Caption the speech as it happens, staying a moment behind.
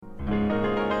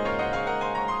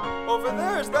over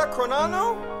there, is that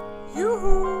Cronano?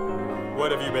 Yoo-hoo!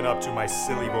 What have you been up to, my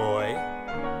silly boy?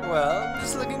 Well,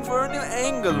 just looking for a new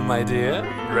angle, my dear.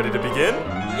 You ready to begin?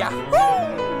 Yahoo!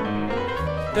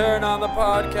 Turn on the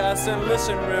podcast and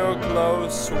listen real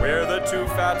close. We're the two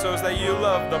fatsos that you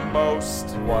love the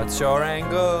most. What's your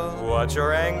angle? What's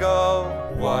your angle?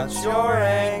 What's your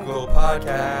angle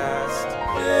podcast?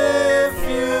 If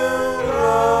you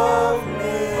love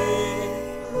me,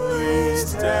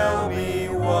 please tell me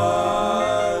what.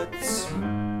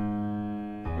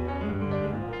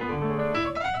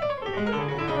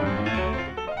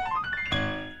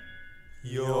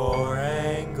 Your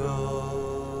angle.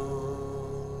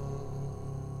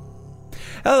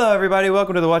 Hello, everybody.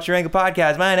 Welcome to the What's Your Angle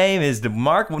podcast. My name is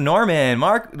Mark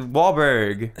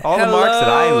Wahlberg. All the marks that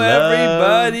I love.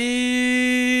 Everybody.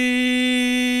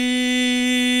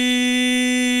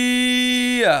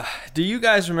 Do you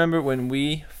guys remember when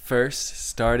we first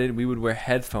started? We would wear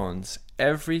headphones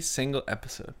every single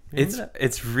episode.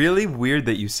 It's really weird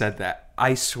that you said that.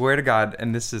 I swear to God,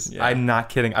 and this is, I'm not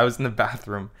kidding. I was in the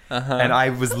bathroom, and I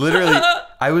was literally,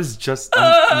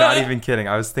 I'm not even kidding.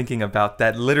 I was thinking about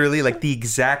that, literally, like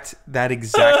that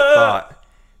exact thought.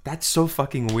 That's so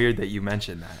fucking weird that you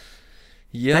mentioned that.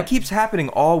 Yeah, that keeps happening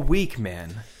all week,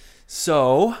 man.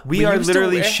 So we are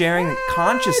literally sharing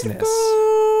consciousness.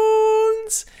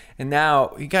 And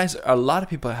now, you guys, a lot of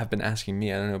people have been asking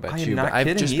me, I don't know about you, but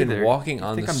I've just been walking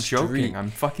on the street. I think I'm joking.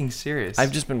 I'm fucking serious.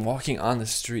 I've just been walking on the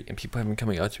street, and people have been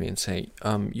coming up to me and saying,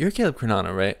 you're Caleb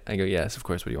Cronano, right? I go, yes, of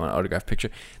course. What do you want, an autographed picture?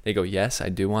 They go, yes, I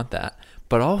do want that.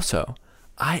 But also,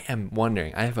 I am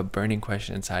wondering, I have a burning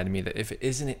question inside of me that if it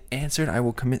isn't answered, I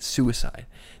will commit suicide.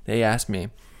 They asked me,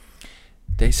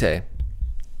 they say,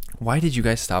 why did you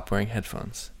guys stop wearing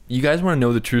headphones? You guys want to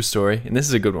know the true story? And this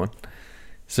is a good one.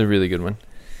 It's a really good one.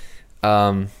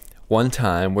 One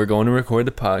time we're going to record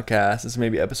the podcast. This is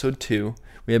maybe episode 2.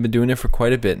 We have been doing it for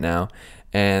quite a bit now,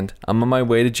 and I'm on my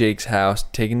way to Jake's house,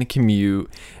 taking the commute,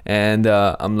 and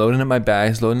I'm loading up my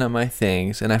bags, loading up my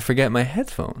things, and I forget my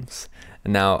headphones.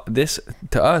 And now this,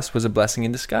 to us, was a blessing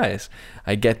in disguise.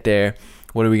 I get there.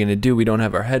 What are we going to do? We don't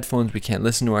have our headphones. We can't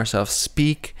listen to ourselves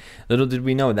speak. Little did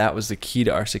we know that was the key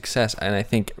to our success. And I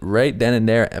think right then and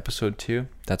there, episode 2,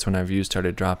 that's when our views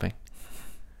started dropping.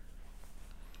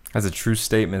 That's a true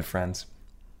statement, friends.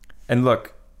 And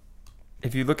look,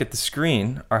 if you look at the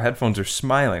screen, our headphones are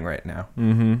smiling right now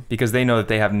because they know that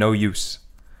they have no use.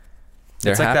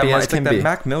 They're happy as can be. That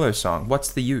Mac Miller song.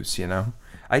 What's the use? You know,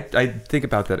 I think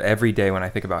about that every day when I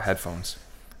think about headphones,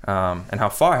 and how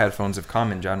far headphones have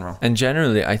come in general. And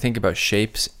generally, I think about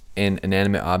shapes in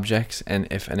inanimate objects, and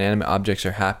if inanimate objects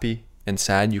are happy and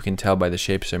sad, you can tell by the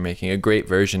shapes they're making. A great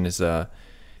version is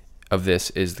of this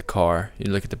is the car.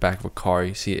 You look at the back of a car,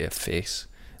 you see a face.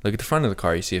 Look at the front of the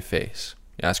car, you see a face.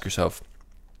 You ask yourself,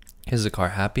 is the car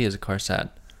happy? Is the car sad?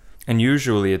 And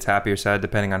usually it's happy or sad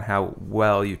depending on how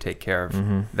well you take care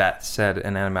of that said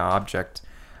inanimate object,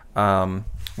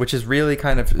 which is really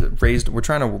kind of we're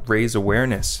trying to raise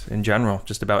awareness in general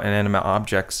just about inanimate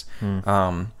objects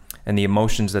and the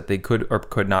emotions that they could or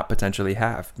could not potentially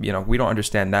have. You know, we don't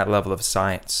understand that level of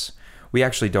science. We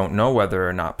actually don't know whether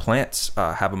or not plants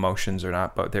have emotions or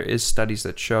not, but there is studies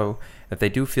that show that they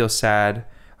do feel sad,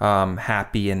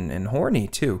 happy, and horny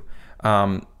too.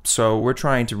 So we're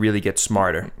trying to really get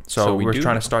smarter. So we're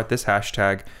trying to start this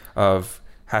hashtag of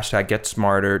hashtag get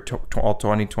smarter, all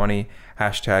 2020,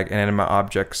 hashtag inanimate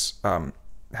objects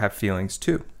have feelings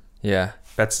too. Yeah.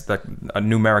 That's a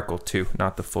numerical 2,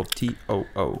 not the full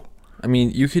TOO. I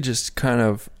mean, you could just kind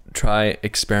of try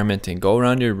experimenting. Go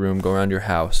around your room, go around your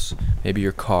house, maybe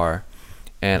your car,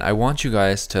 and I want you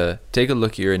guys to take a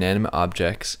look at your inanimate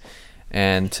objects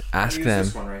and ask them.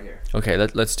 This one right here. Okay,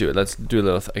 let's do it. Let's do a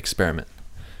little experiment.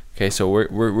 Okay, so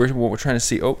we're trying to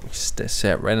see. Oh,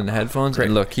 sat right on the headphones. Great.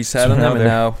 And look, he sat on them, and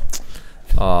now,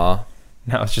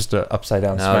 now it's just an upside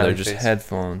down. Now they're just face.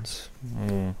 Headphones.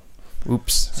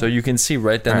 Oops. So you can see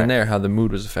right then and there how the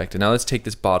mood was affected. Now let's take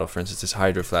this bottle, for instance, this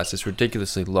Hydro Flask, this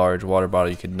ridiculously large water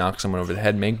bottle. You could knock someone over the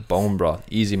head, make bone broth,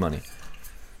 easy money.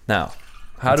 Now,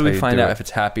 how do we find out if it's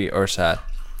happy or sad?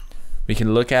 We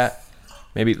can look at,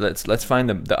 maybe let's find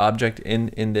the object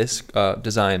in this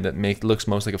design that looks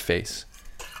most like a face.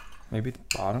 Maybe the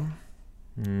bottom?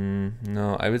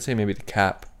 No, I would say maybe the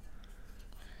cap.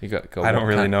 You go. I don't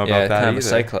really know about that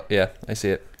either. Yeah, I see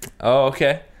it. Oh,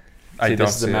 okay. See,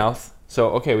 this is the mouth.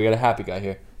 So, okay, we got a happy guy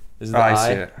here. This is the eye. I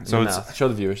see it. So it's, show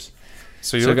the viewers.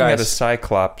 So you're looking at a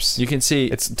cyclops. You can see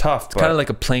it's tough. It's kind of like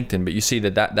a plankton, but you see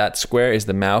that square is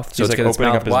the mouth. So he's it's like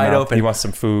opening up his wide mouth. Open. He wants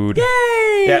some food.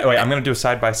 Yay! Yeah. Wait, I'm gonna do a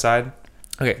side by side.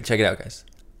 Okay, check it out, guys.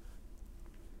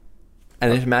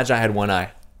 And just imagine I had one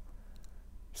eye.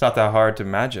 It's not that hard to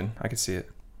imagine. I can see it.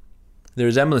 The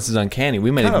resemblance is uncanny. We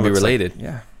might Kinda even be looks like- related.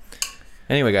 yeah.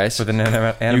 Anyway, guys, With an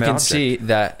anime you can object. see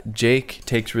that Jake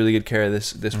takes really good care of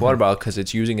this water bottle because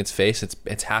it's using its face.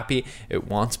 It's happy. It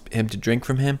wants him to drink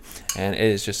from him, and it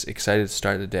is just excited to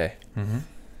start the day.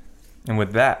 And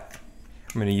with that,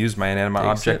 I'm going to use my inanimate Take a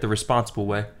object sip. the responsible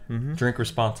way. Drink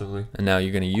responsibly. And now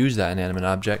you're going to use that inanimate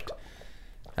object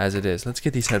as it is. Let's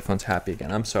get these headphones happy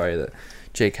again. I'm sorry that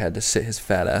Jake had to sit his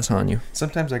fat ass on you.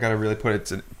 Sometimes I got to really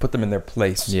put them in their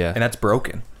place. Yeah. And that's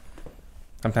broken.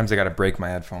 Sometimes I got to break my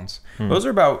headphones. Those are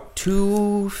about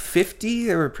 $250.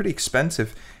 They were pretty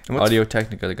expensive. And Audio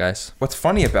Technica, guys. what's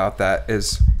funny about that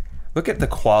is look at the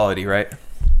quality, right?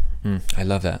 I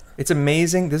love that. It's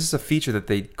amazing. This is a feature that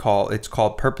it's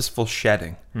called purposeful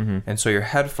shedding. And so your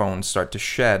headphones start to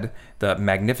shed the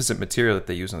magnificent material that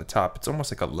they use on the top. It's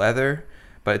almost like a leather,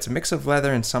 but it's a mix of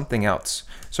leather and something else.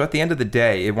 So at the end of the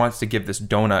day, it wants to give this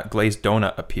glazed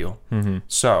donut appeal.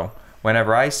 So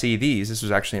whenever I see these, this was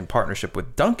actually in partnership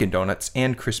with Dunkin' Donuts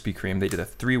and Krispy Kreme. They did a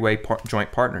 3-way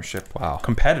joint partnership. Wow.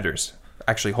 Competitors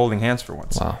actually holding hands for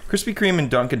once. Wow. Krispy Kreme and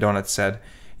Dunkin' Donuts said,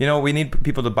 you know, we need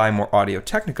people to buy more Audio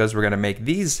Technicas. We're going to make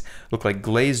these look like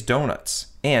glazed donuts.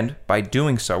 And by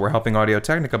doing so, we're helping Audio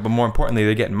Technica. But more importantly,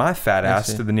 they're getting my fat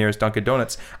ass to the nearest Dunkin'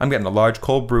 Donuts. I'm getting a large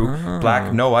cold brew,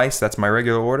 black, no ice. That's my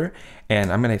regular order.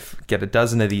 And I'm going to get a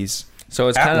dozen of these. So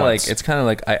it's at kind of once.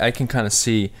 like I can kind of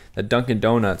see that Dunkin'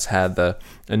 Donuts had the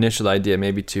initial idea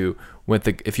maybe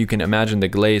if you can imagine the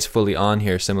glaze fully on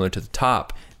here similar to the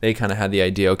top, they kind of had the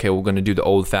idea, okay, we're going to do the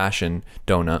old-fashioned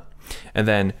donut. And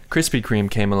then Krispy Kreme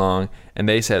came along and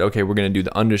they said, okay, we're going to do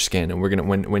the underskin, and we're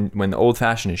going to when the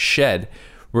old-fashioned is shed,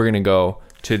 we're going to go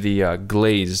to the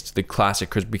the classic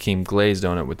Krispy Kreme glazed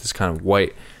donut with this kind of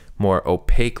white, more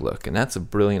opaque look. And that's a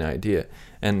brilliant idea.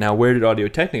 And now where did Audio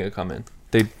Technica come in?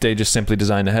 They just simply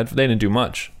designed a head. They didn't do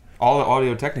much. All the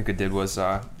Audio Technica did was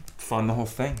fund the whole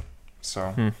thing.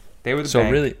 So they were the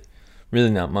bank. really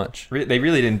not much. They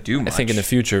really didn't do much. I think in the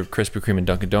future, Krispy Kreme and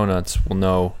Dunkin' Donuts will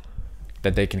know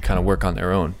that they can kind of work on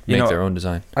their own, make their own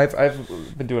design. I've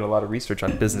been doing a lot of research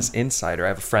on Business Insider. I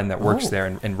have a friend that works there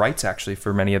and writes actually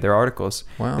for many of their articles.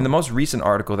 Wow. And the most recent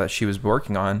article that she was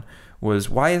working on was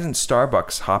why isn't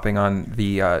Starbucks hopping on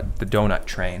the donut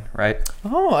train, right?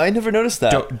 Oh, I never noticed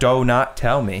that. Do not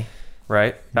tell me,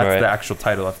 right? That's Right. the actual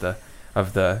title of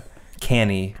the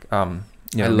canny I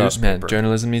love, newspaper.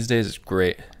 journalism these days is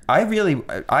great. I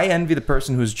envy the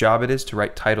person whose job it is to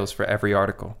write titles for every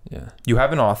article. Yeah. You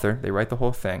have an author, they write the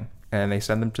whole thing, and they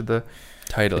send them to the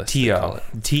Titleist, TO. they call it.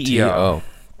 TEO.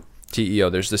 TEO.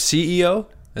 There's the CEO,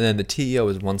 and then the TEO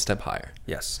is one step higher.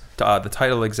 Yes. The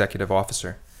title executive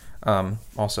officer.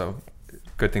 Also,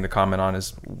 good thing to comment on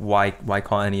is why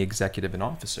call any executive an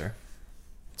officer?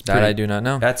 That I do not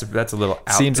know. That's a little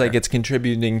out Seems there. like it's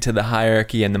contributing to the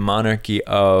hierarchy and the monarchy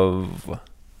of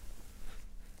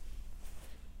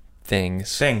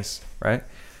things. Right?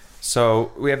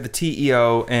 So we have the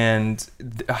TEO and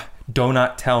do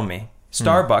not tell me.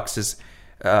 Starbucks is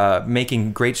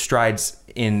making great strides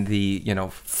in the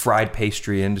fried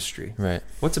pastry industry. Right.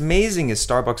 What's amazing is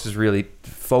Starbucks is really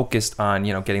focused on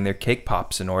getting their cake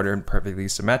pops in order and perfectly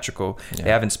symmetrical. Yeah. They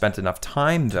haven't spent enough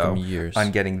time though years.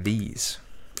 on getting these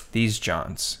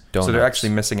Johns. Donuts. So they're actually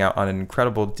missing out on an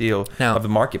incredible deal Now, of the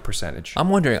market percentage. I'm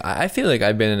wondering, I feel like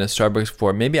I've been in a Starbucks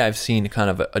before. Maybe I've seen kind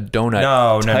of a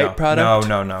donut type product.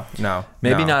 No.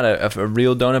 Maybe not a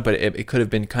real donut, but it could have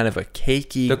been kind of a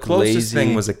cakey, The closest glazy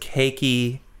thing was a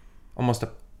cakey, almost a.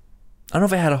 I don't know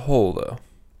if it had a hole though.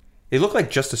 It looked like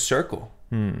just a circle,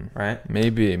 right?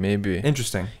 Maybe.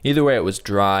 Interesting. Either way, it was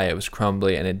dry, it was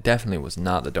crumbly, and it definitely was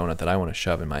not the donut that I want to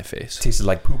shove in my face. Tasted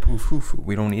like poo poo foo foo.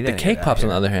 We don't need The any cake of that pops, on here.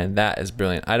 the other hand, that is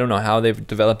brilliant. I don't know how they've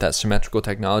developed that symmetrical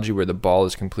technology where the ball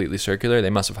is completely circular. They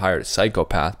must have hired a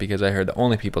psychopath, because I heard the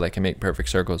only people that can make perfect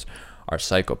circles are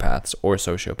psychopaths or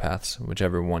sociopaths,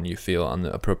 whichever one you feel on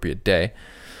the appropriate day.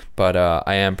 But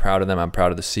I am proud of them. I'm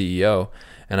proud of the CEO,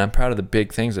 and I'm proud of the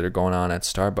big things that are going on at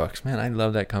Starbucks. Man, I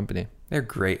love that company. They're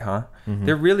great, huh?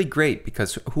 They're really great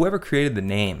because whoever created the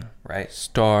name, right?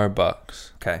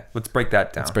 Starbucks. Okay, let's break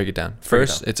that down. Let's break it down.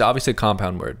 First, it's obviously a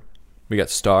compound word. We got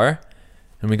star,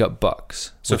 and we got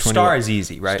bucks. So Which one star do you is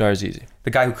easy, right? Star is easy. The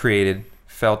guy who created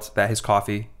felt that his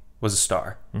coffee was a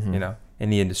star, in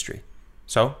the industry.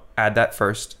 So add that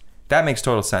first. That makes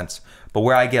total sense. But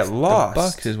where I get lost, The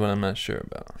bucks is what I'm not sure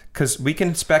about. because we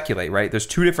can speculate, right? There's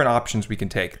two different options we can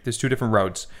take. There's two different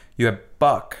roads. You have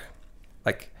buck,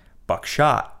 like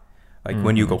buckshot. Like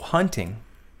when you go hunting,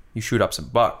 you shoot up some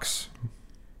bucks.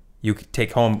 You could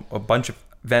take home a bunch of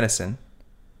venison,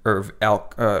 or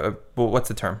elk. Well, what's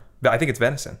the term? I think it's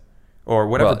venison. or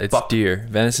whatever. Well, it's deer.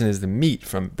 Venison is the meat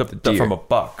from the deer. From a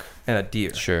buck and a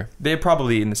deer. Sure. They're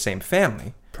probably in the same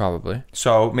family. Probably.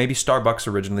 So maybe Starbucks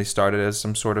originally started as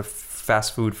some sort of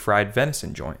fast food fried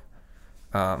venison joint,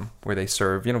 where they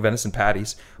serve, venison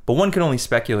patties. But one can only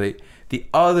speculate. The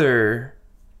other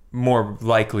more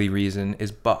likely reason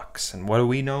is bucks. And what do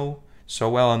we know so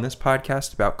well on this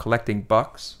podcast about collecting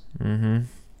bucks? Mm-hmm.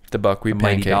 The buckwheat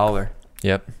pancake. Mighty dollar.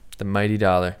 Yep. The mighty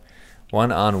dollar.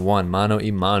 1-on-1. Mano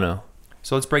y mano.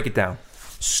 So let's break it down.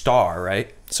 Star,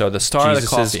 right? So the star Jesus' of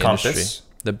the coffee compass. industry.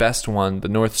 The best one, the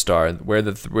North Star, where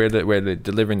they're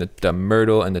delivering the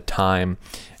myrtle and the thyme.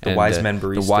 The wise men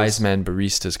baristas. The wise men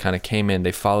baristas kind of came in.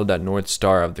 They followed that North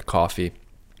Star of the coffee.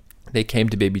 They came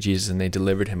to baby Jesus and they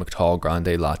delivered him a tall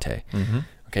grande latte. Mm-hmm.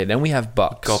 Okay, then we have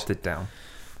bucks. Gulped it down.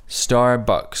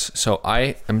 Starbucks. So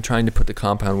I am trying to put the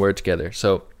compound word together.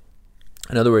 So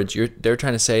in other words, they're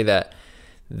trying to say that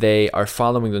they are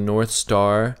following the North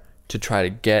Star to try to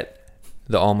get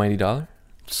the almighty dollar?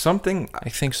 Something. I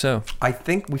think so. I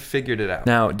think we figured it out.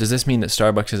 Now, does this mean that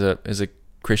Starbucks is a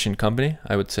Christian company?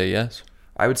 I would say yes.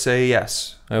 I would say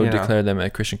yes. I would declare them a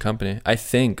Christian company. I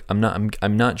think I'm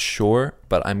not sure,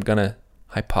 but I'm gonna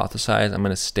hypothesize. I'm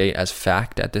gonna state as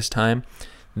fact at this time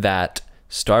that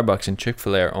Starbucks and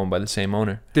Chick-fil-A are owned by the same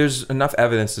owner. There's enough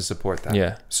evidence to support that.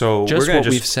 Yeah. So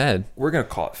we've said. We're gonna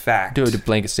call it fact. Do a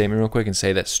blanket statement real quick and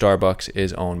say that Starbucks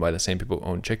is owned by the same people who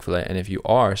own Chick-fil-A, and if you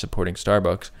are supporting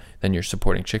Starbucks, then you're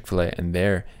supporting Chick-fil-A and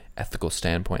their ethical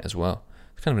standpoint as well.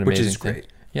 It's kind of an amazing thing. Which is great.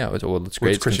 Yeah, it's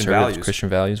great. It's Christian values. Christian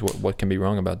values. What can be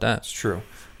wrong about that? It's true.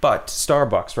 But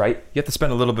Starbucks, right? You have to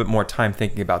spend a little bit more time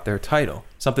thinking about their title.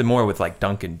 Something more with like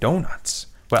Dunkin' Donuts.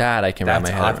 Well, that I can wrap my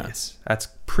head around. That's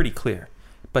pretty clear.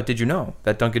 But did you know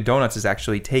that Dunkin' Donuts is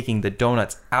actually taking the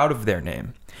donuts out of their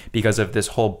name because of this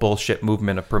whole bullshit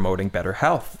movement of promoting better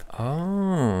health?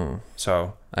 Oh.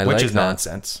 So, which like is that.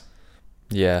 Nonsense.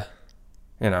 Yeah.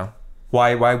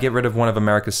 Why get rid of one of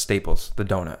America's staples, the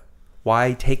donut?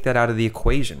 Why take that out of the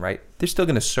equation, right? They're still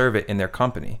going to serve it in their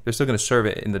company. They're still going to serve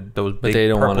it in those big purple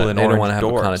and orange doors. They don't want to have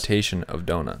a connotation of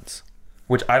donuts.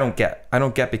 Which I don't get. I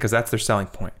don't get because that's their selling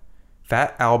point.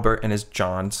 Fat Albert and his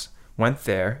Johns went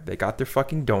there. They got their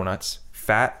fucking donuts.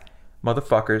 Fat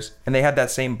motherfuckers. And they had that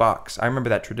same box. I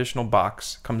remember that traditional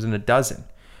box comes in a dozen.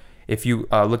 If you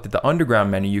looked at the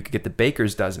underground menu, you could get the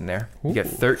baker's dozen there. You get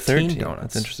 13 donuts.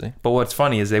 That's interesting. But what's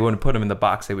funny is they wouldn't put them in the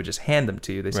box. They would just hand them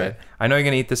to you. They said, I know you're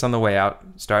going to eat this on the way out,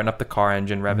 starting up the car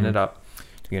engine, revving it up.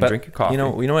 You're going to drink your coffee. You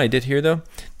know what I did hear, though?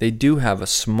 They do have a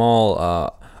small,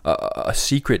 a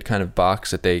secret kind of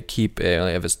box that they keep.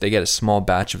 They get a small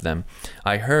batch of them.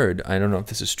 I heard, I don't know if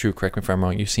this is true, correct me if I'm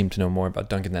wrong, you seem to know more about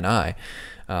Dunkin' than I,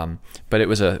 but it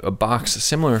was a box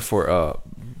similar for a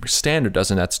standard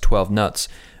dozen, that's 12 nuts.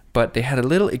 But they had a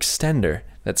little extender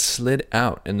that slid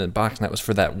out in the box, and that was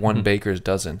for that one baker's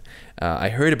dozen. I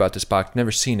heard about this box, never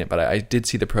seen it, but I did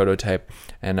see the prototype.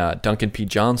 And Duncan P.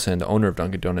 Johnson, the owner of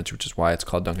Dunkin' Donuts, which is why it's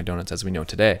called Dunkin' Donuts as we know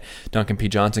today, Duncan P.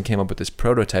 Johnson came up with this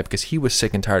prototype because he was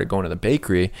sick and tired of going to the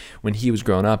bakery. When he was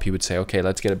growing up, he would say, okay,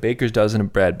 let's get a baker's dozen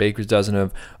of bread, baker's dozen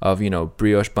of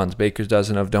brioche buns, baker's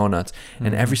dozen of donuts.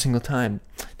 And every single time,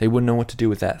 they wouldn't know what to do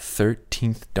with that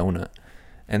 13th donut.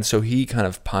 And so he kind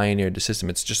of pioneered the system.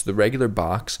 It's just the regular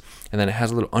box, and then it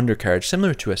has a little undercarriage,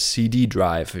 similar to a CD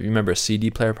drive. If you remember a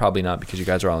CD player, probably not because you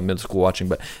guys are all in middle school watching,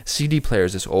 but CD player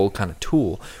is this old kind of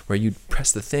tool where you'd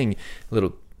press the thing, a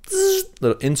little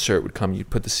insert would come, you'd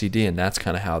put the CD in. That's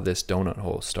kind of how this donut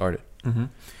hole started. Mm-hmm.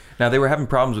 Now, they were having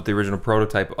problems with the original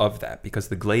prototype of that because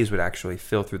the glaze would actually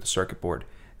fill through the circuit board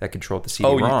that controlled the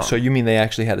CD-ROM. So you mean they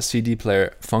actually had a CD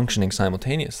player functioning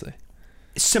simultaneously?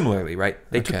 Similarly, right?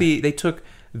 They took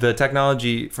the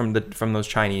technology from those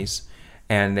Chinese,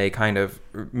 and they kind of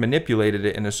manipulated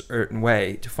it in a certain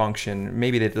way to function.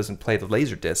 Maybe that doesn't play the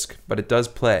laser disc, but it does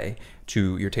play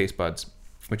to your taste buds,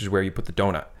 which is where you put the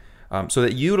donut. So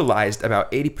that utilized about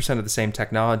 80% of the same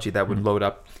technology that would load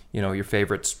up, your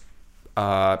favorites,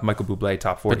 Michael Bublé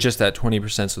top 40. But just that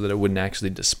 20% so that it wouldn't actually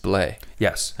display.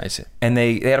 Yes, I see. And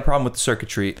they had a problem with the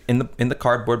circuitry in the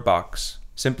cardboard box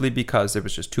simply because there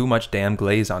was just too much damn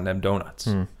glaze on them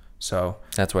donuts. So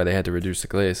that's why they had to reduce the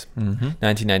glaze.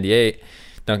 1998,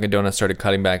 Dunkin' Donuts started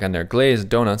cutting back on their glazed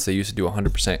donuts. They used to do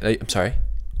 100%.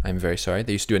 I'm very sorry.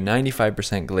 They used to do a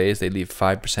 95% glaze. They leave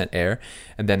 5% air.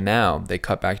 And then now they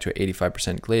cut back to an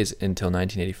 85% glaze until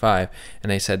 1985.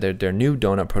 And they said their new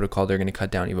donut protocol, they're going to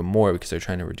cut down even more because they're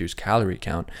trying to reduce calorie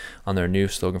count on their new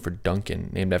slogan for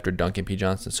Dunkin', named after Duncan P.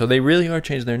 Johnson. So they really are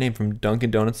changing their name from Dunkin'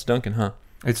 Donuts to Dunkin', huh?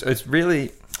 It's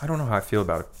really, I don't know how I feel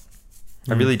about it.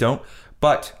 I really don't.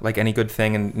 But like any good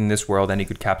thing in this world, any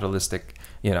good capitalistic,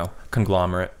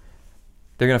 conglomerate,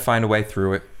 they're going to find a way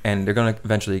through it, and they're going to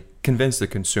eventually convince the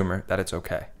consumer that it's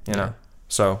okay, you know?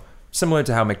 So similar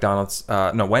to how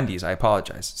Wendy's, I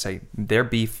apologize, say their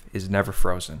beef is never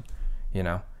frozen, you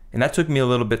know? And that took me a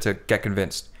little bit to get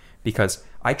convinced, because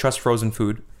I trust frozen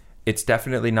food. It's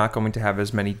definitely not going to have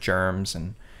as many germs,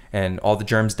 and all the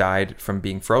germs died from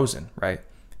being frozen, right?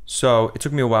 So it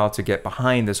took me a while to get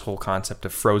behind this whole concept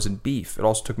of frozen beef. It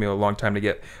also took me a long time to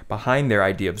get behind their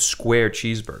idea of square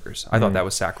cheeseburgers. I thought that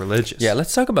was sacrilegious. Yeah,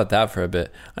 let's talk about that for a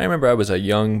bit. I remember I was a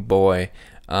young boy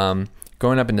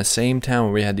growing up in the same town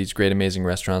where we had these great, amazing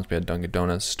restaurants. We had Dunkin'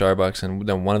 Donuts, Starbucks, and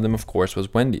then one of them, of course,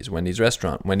 was Wendy's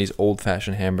restaurant. Wendy's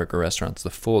old-fashioned hamburger restaurants,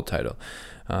 the full title.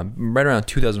 Right around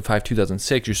 2005,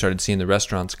 2006, you started seeing the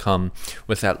restaurants come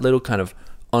with that little kind of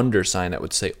undersign that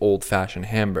would say old-fashioned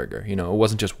hamburger. You know, it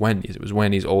wasn't just Wendy's, it was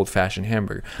Wendy's old-fashioned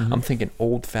hamburger. I'm thinking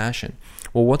old-fashioned.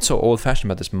 Well, what's so old-fashioned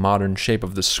about this modern shape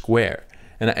of the square?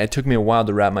 And it took me a while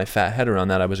to wrap my fat head around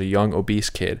that. I was a young, obese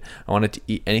kid. I wanted to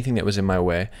eat anything that was in my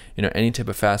way. You know, any type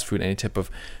of fast food, any type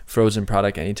of frozen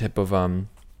product, any type of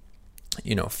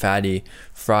fatty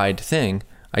fried thing.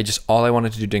 All I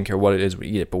wanted to do, didn't care what it is, would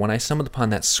eat it. But when I stumbled upon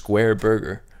that square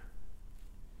burger,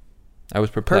 I was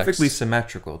perplexed. Perfectly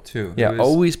symmetrical, too. Yeah,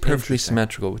 always perfectly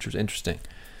symmetrical, which was interesting.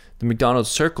 The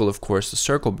McDonald's circle, of course, the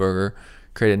circle burger,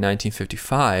 created in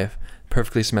 1955,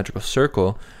 perfectly symmetrical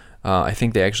circle. I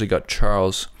think they actually got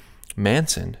Charles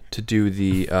Manson to do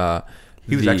the...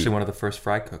 he was actually one of the first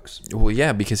fry cooks. Well,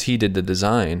 yeah, because he did the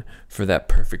design for that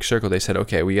perfect circle. They said,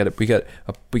 okay, we got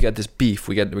this beef.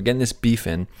 We're getting this beef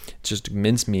in. It's just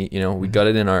mincemeat, you know. We got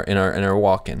it in our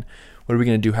walk-in. What are we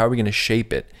going to do? How are we going to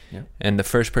shape it? Yeah. And the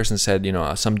first person said, you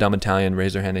know, some dumb Italian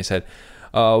raised their hand. They said,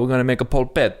 we're going to make a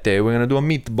polpette. We're going to do a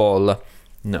meatball.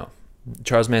 No.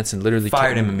 Charles Manson literally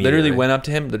fired him immediately. Literally went up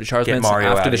to him. Charles Manson,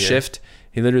 after the shift,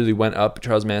 he literally went up.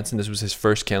 Charles Manson, this was his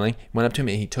first killing. He went up to him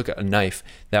and he took a knife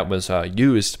that was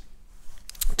used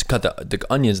to cut the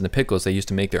onions and the pickles. They used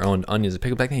to make their own onions and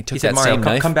pickles back then. He took that Mario, same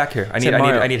knife. Come back here. I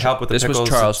need help with the pickles. This was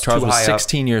Charles. Charles was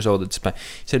 16 years old at the time.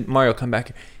 He said, Mario, come back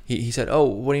here. He said, oh,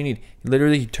 what do you need?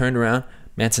 Literally, he turned around.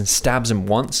 Manson stabs him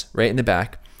once, right in the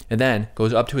back, and then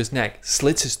goes up to his neck,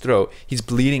 slits his throat. He's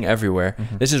bleeding everywhere.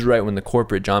 This is right when the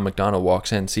corporate John McDonald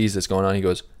walks in, sees this going on. He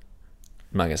goes,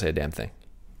 I'm not going to say a damn thing.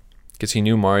 Because he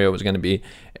knew Mario was going to be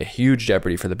a huge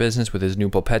jeopardy for the business with his new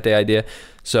polpette idea.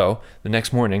 So the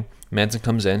next morning, Manson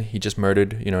comes in. He just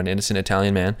murdered, you know, an innocent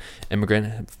Italian man,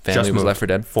 immigrant, family was left for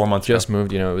dead. 4 months just ago.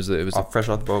 Moved. You know, it was fresh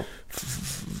off the boat.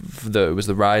 It was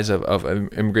the rise of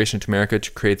immigration to America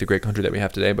to create the great country that we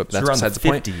have today. But that's besides the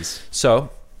point. So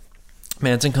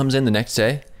Manson comes in the next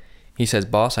day. He says,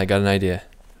 "Boss, I got an idea."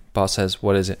 Boss says,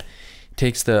 "What is it?" He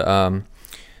takes the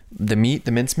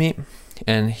mincemeat.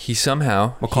 And he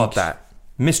somehow... We'll call it that.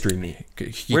 Mystery meat.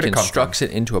 He constructs it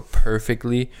into a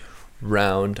perfectly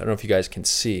round... I don't know if you guys can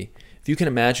see. If you can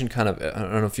imagine kind of... I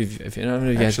don't know if you guys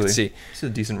can see. This is a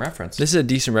decent reference. This is a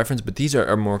decent reference, but these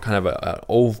are more kind of a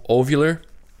ovular.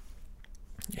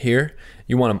 Here,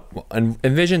 you want to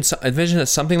envision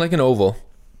something like an oval,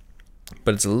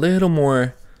 but it's a little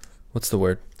more... What's the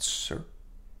word?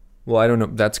 Well, I don't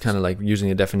know. That's kind of like using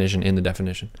a definition in the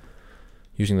definition.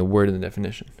 Using the word in the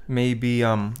definition. Maybe,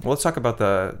 let's talk about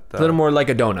the... A little more like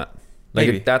a donut.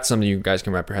 That's something you guys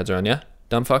can wrap your heads around, yeah?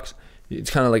 Dumb fucks?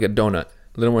 It's kind of like a donut. A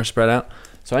little more spread out.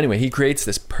 So anyway, he creates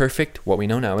this perfect, what we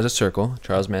know now as a circle.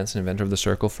 Charles Manson, inventor of the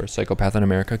circle, first psychopath in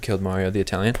America, killed Mario the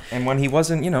Italian. And when he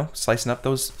wasn't, slicing up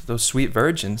those sweet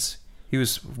virgins, he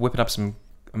was whipping up some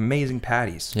amazing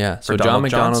patties. Yeah, so John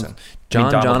McDonald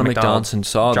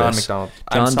saw this.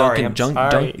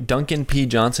 Duncan P.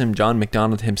 Johnson, John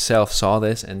McDonald himself saw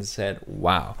this and said,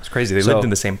 wow. It's crazy. They lived in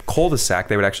the same cul-de-sac.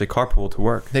 They would actually carpool to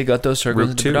work. They got those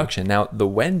circles into production. Now, the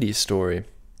Wendy's story,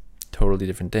 totally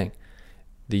different thing.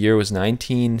 The year was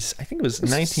 1970,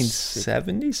 69. I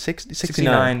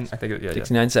think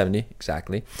 69, 70,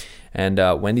 exactly.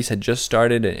 And Wendy's had just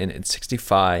started in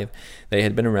 65. They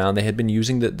had been around. They had been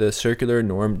using the circular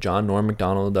John Norm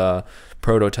McDonald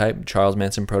prototype, Charles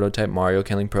Manson prototype, Mario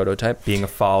killing prototype. Being a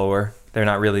follower. They're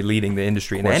not really leading the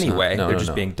industry in any way. They're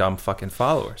just being dumb fucking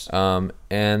followers.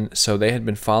 And so they had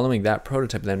been following that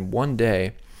prototype. Then one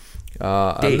day...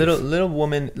 a little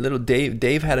woman,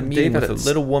 Dave had a meeting with a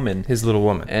little woman. His little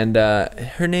woman. And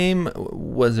her name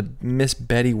was Miss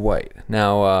Betty White.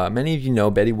 Now, many of you know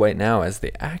Betty White now as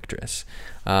the actress.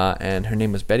 And her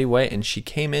name was Betty White, and she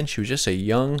came in. She was just a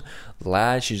young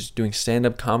lad. She's doing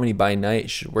stand-up comedy by night.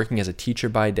 She's working as a teacher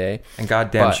by day. And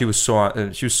goddamn, she was so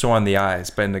on the eyes,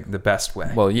 but in the best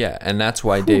way. Well, yeah, and that's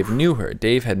why Dave knew her.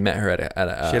 Dave had met her at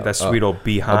a she had that sweet old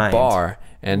behind. A bar.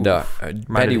 And Reminded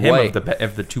Betty him White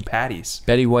of the two patties.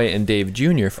 Betty White and Dave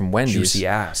Jr. from Wendy's Juicy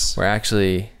ass. were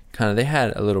actually they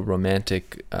had a little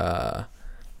romantic, how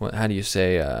do you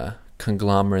say,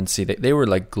 conglomeracy. They were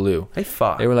like glue. They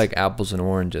fucked. They were like apples and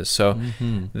oranges. So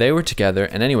they were together.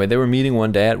 And anyway, they were meeting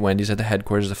one day at Wendy's at the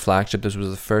headquarters, the flagship. This was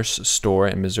the first store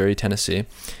in Missouri, Tennessee.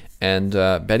 And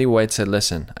Betty White said,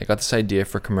 listen, I got this idea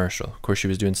for a commercial. Of course, she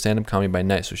was doing stand-up comedy by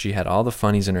night, so she had all the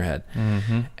funnies in her head.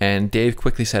 And Dave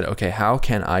quickly said, okay, how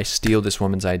can I steal this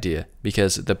woman's idea?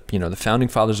 Because the founding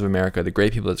fathers of America, the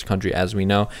great people of this country, as we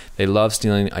know, they love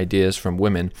stealing ideas from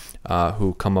women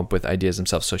who come up with ideas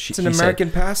themselves. So it's an American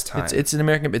pastime. It's an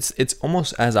American. It's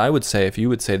almost, as I would say, if you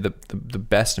would say the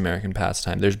best American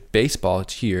pastime. There's baseball.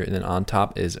 It's here, and then on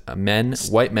top is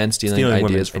white men stealing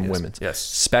ideas from women. Yes,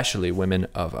 especially women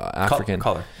of African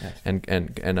color, yes.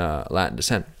 and Latin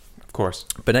descent. Of course.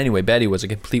 But anyway, Betty was a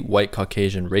complete white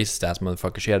Caucasian racist ass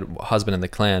motherfucker. She had a husband in the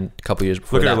Klan a couple years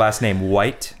before. Look at her last name,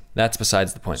 White. That's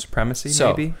besides the point. Supremacy, so,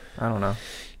 maybe? I don't know.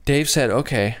 Dave said,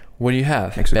 okay, what do you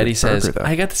have? Betty says,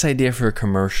 I got this idea for a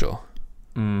commercial.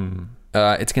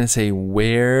 It's going to say,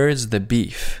 where's the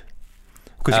beef?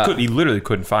 Because he literally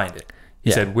couldn't find it.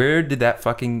 He said, where did that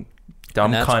fucking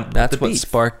dumb cunt That's put the what beef?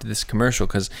 sparked this commercial,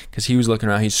 because he was looking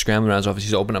around, he's scrambling around his office,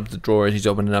 he's opening up the drawers, he's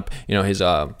opening up his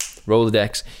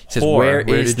Rolodex. He says, where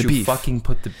is the beef? Where did you fucking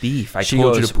put the beef? She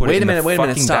told you to put it in the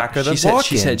fucking back of the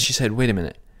walk-in. She said, wait a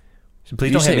minute.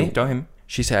 Please don't hit me.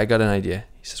 She said, I got an idea.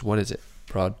 He says, what is it,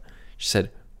 broad? She said,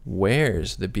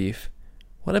 where's the beef?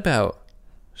 What about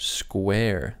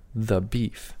square the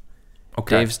beef?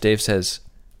 Okay. Dave says,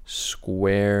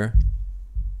 square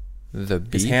the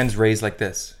beef. His hands raised like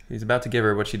this. He's about to give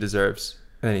her what she deserves.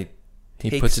 And then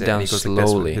he puts it down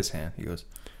slowly. Like his hand.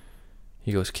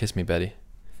 He goes, kiss me, Betty.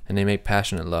 And they make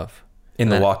passionate love. In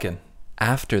the walk-in.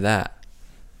 After that,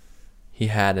 he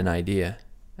had an idea.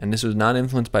 And this was not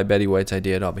influenced by Betty White's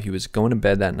idea at all, but he was going to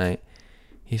bed that night.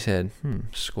 He said,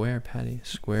 square patty,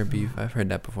 square beef. I've heard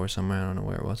that before somewhere. I don't know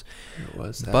where it was. Where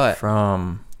was that but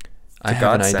from? I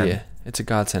have an idea. It's a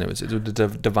godsend. It was a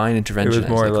divine intervention. It was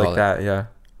more like that, yeah.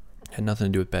 Had nothing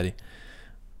to do with Betty.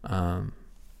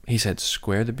 He said,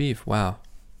 square the beef. Wow.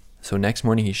 So next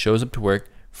morning he shows up to work.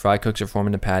 Fry cooks are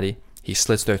forming the patty. He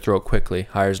slits their throat quickly,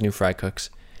 hires new fry cooks.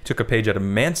 Took a page out of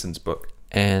Manson's book.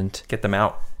 And get them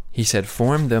out. He said,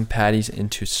 form them patties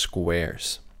into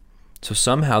squares. So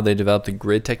somehow they developed a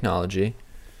grid technology.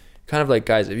 Kind of like,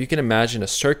 guys, if you can imagine a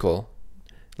circle,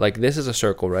 like this is a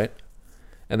circle, right?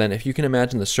 And then if you can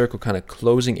imagine the circle kind of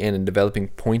closing in and developing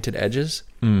pointed edges,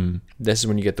 this is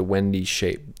when you get the Wendy's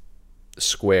shape,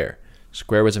 square.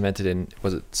 Square was invented in,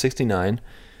 was it 69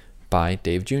 by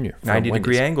Dave Jr.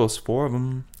 90-degree angles, 4 of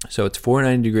them. So it's 4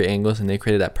 90-degree angles, and they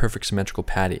created that perfect symmetrical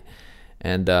patty.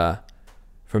 And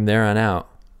from there on out,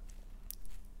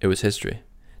 it was history.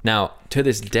 Now, to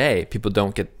this day, people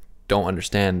don't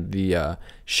understand the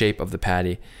shape of the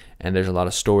patty, and there's a lot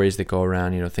of stories that go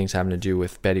around, things having to do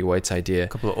with Betty White's idea. A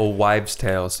couple of old wives'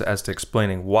 tales as to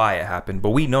explaining why it happened, but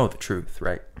we know the truth,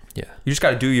 right? Yeah. You just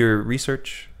got to do your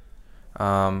research.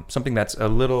 Something that's a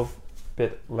little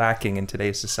bit lacking in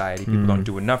today's society. People don't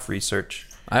do enough research.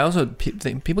 I also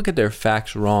think people get their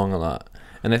facts wrong a lot,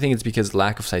 and I think it's because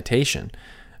lack of citation.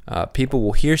 People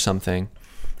will hear something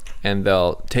and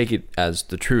they'll take it as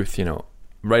the truth,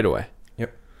 right away.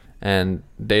 Yep. And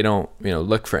they don't,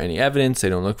 look for any evidence. They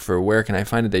don't look for where can I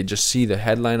find it. They just see the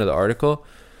headline of the article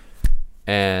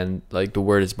and like the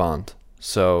word is bond.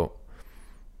 So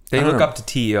they look up to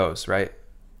TEOs, right?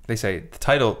 They say the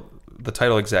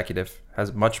title executive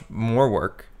has much more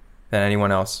work than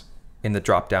anyone else in the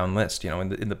drop down list,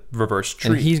 in the reverse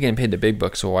tree. And he's getting paid the big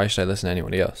bucks, so why should I listen to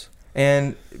anybody else?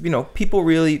 And people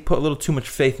really put a little too much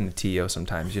faith in the TEO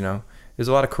sometimes. There's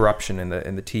a lot of corruption in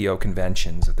the TEO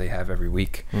conventions that they have every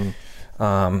week.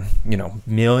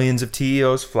 Millions of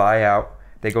TEOs fly out.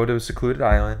 They go to a secluded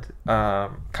island,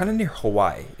 kind of near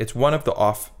Hawaii. It's one of the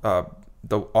off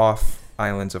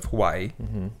islands of Hawaii.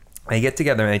 They get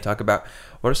together and they talk about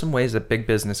what are some ways that big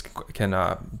business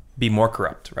can be more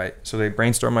corrupt, right? So they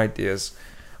brainstorm ideas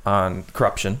on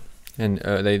corruption. And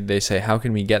they say, how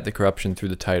can we get the corruption through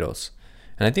the titles?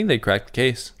 And I think they cracked the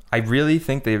case. I really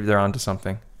think they're onto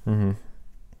something.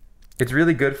 It's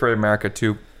really good for America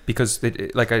too, because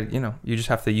you just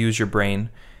have to use your brain,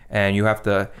 and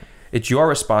it's your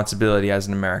responsibility as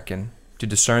an American to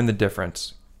discern the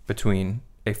difference between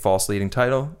a false leading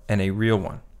title and a real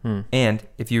one. And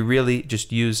if you really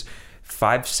just use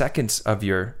 5 seconds of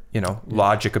your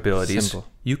logic abilities,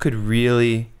 you could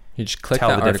really. You just click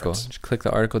that article. Just click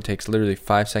the article. It takes literally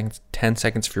 5 seconds, 10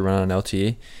 seconds if you run on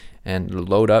LTE, and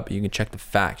load up. You can check the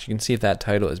facts. You can see if that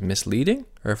title is misleading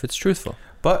or if it's truthful.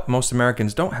 But most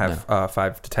Americans don't have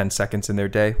 5 to 10 seconds in their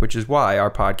day, which is why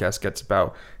our podcast gets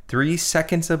about 3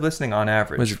 seconds of listening on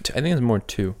average. I think it's more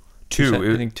 2.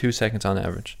 I think 2 seconds on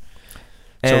average.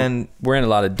 And so we're in a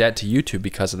lot of debt to YouTube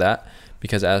because of that.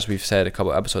 Because as we've said a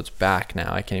couple episodes back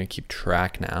now, I can't even keep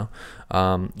track now.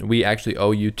 We actually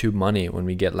owe YouTube money when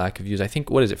we get lack of views. I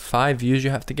think, what is it, 5 views you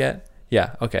have to get?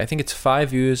 Yeah, okay. I think it's 5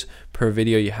 views per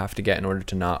video you have to get in order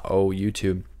to not owe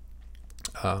YouTube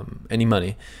any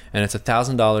money. And it's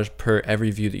 $1,000 per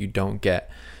every view that you don't get.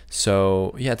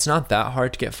 So yeah, it's not that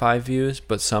hard to get 5 views,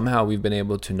 but somehow we've been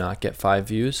able to not get 5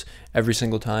 views every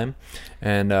single time.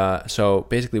 And so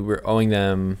basically we're owing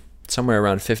them somewhere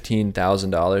around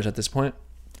 $15,000 at this point.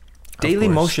 Daily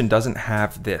Motion doesn't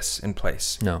have this in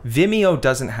place. No. Vimeo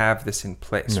doesn't have this in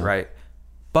place, right?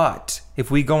 But if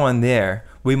we go on there,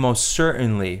 we most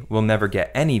certainly will never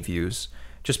get any views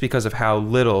just because of how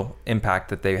little impact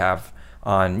that they have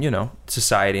on,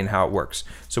 society and how it works.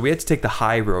 So we had to take the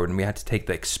high road and we had to take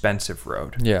the expensive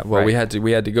road. Yeah, well, right?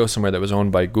 we had to go somewhere that was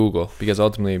owned by Google, because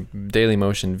ultimately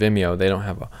Dailymotion, Vimeo, they don't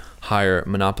have a higher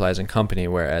monopolizing company,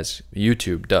 whereas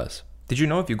YouTube does. Did you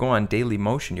know if you go on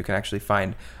Dailymotion, you can actually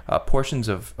find portions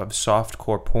of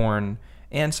softcore porn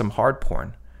and some hard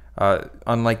porn,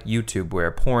 unlike YouTube, where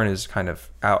porn is kind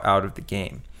of out of the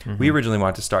game. Mm-hmm. We originally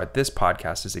wanted to start this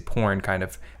podcast as a porn kind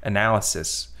of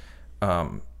analysis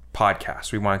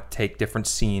podcast. We want to take different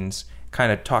scenes,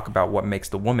 kind of talk about what makes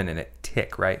the woman in it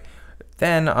tick, right?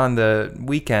 Then on the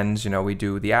weekends, we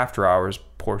do the after hours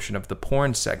portion of the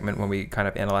porn segment when we kind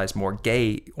of analyze more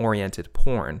gay-oriented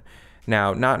porn.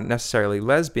 Now, not necessarily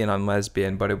lesbian on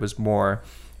lesbian, but it was more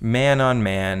man on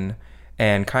man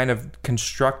and kind of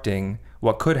constructing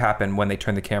what could happen when they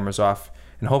turn the cameras off.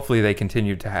 And hopefully they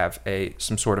continued to have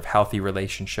some sort of healthy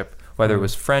relationship, whether it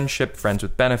was friendship, friends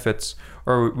with benefits,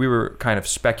 or we were kind of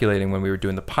speculating when we were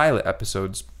doing the pilot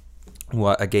episodes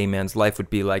what a gay man's life would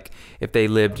be like if they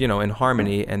lived, in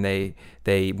harmony, and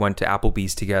they went to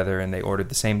Applebee's together and they ordered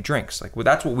the same drinks. Like, well,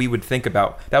 that's what we would think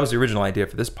about. That was the original idea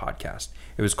for this podcast.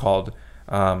 It was called,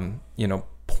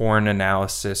 Porn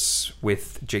Analysis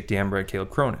with Jake D'Ambra and Caleb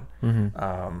Cronin.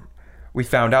 Mm-hmm. We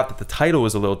found out that the title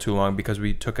was a little too long because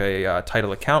we took a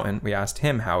title accountant. We asked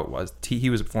him how it was. He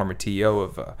was a former TEO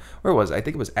of, where was it? I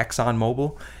think it was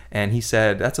ExxonMobil. And he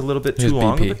said, that's a little bit too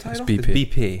long of a title. It's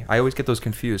BP. I always get those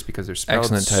confused because they're spelled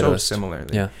so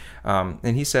similarly. Yeah.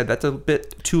 And he said, that's a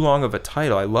bit too long of a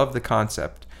title. I love the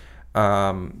concept.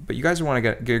 But you guys are going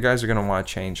to want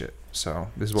to change it. So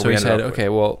this is what we ended up with. So he said, okay,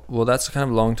 well, that's kind of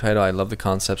a long title. I love the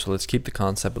concept, so let's keep the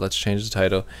concept, but let's change the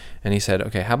title. And he said,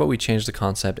 okay, how about we change the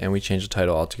concept and we change the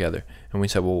title altogether? And we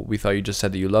said, well, we thought you just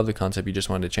said that you love the concept, you just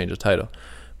wanted to change the title.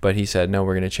 But he said, no,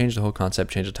 we're going to change the whole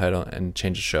concept, change the title, and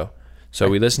change the show. So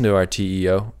we listened to our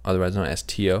TEO, otherwise known as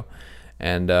TO,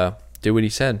 and did what he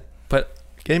said. But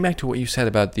getting back to what you said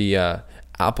about the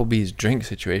Applebee's drink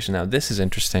situation, now this is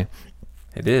interesting.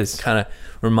 It is. Kind of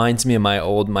reminds me of my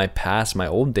old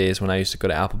days when I used to go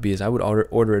to Applebee's. I would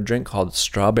order a drink called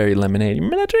strawberry lemonade. You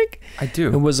remember that drink? I do.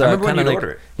 It was kind of like,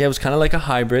 order it. Yeah, it was kind of like a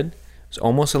hybrid. It was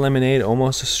almost a lemonade,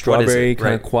 almost a strawberry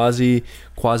kind of quasi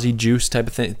juice type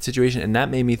of situation. And that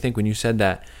made me think when you said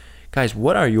that, guys,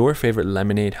 what are your favorite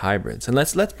lemonade hybrids? And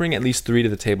let's bring at least 3 to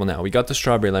the table now. We got the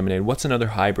strawberry lemonade. What's another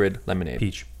hybrid lemonade?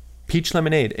 Peach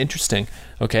lemonade. Interesting.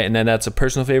 Okay, and then that's a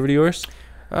personal favorite of yours?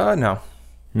 No.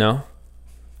 No?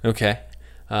 Okay.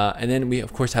 And then we,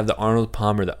 of course, have the Arnold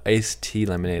Palmer, the iced tea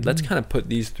lemonade. Let's kind of put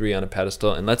these 3 on a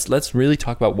pedestal, and let's really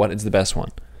talk about what is the best one.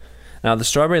 Now, the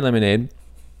strawberry lemonade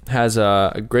has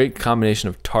a great combination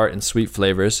of tart and sweet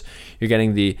flavors. You're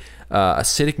getting the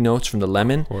acidic notes from the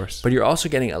lemon, but you're also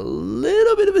getting a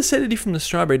little bit of acidity from the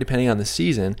strawberry, depending on the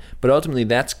season. But ultimately,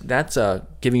 that's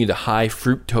giving you the high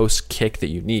fructose kick that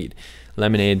you need.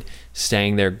 Lemonade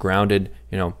staying there grounded,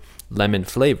 lemon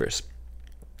flavors.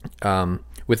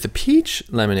 With the peach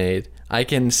lemonade, I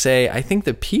can say I think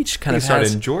the peach kind of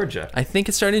started in Georgia. I think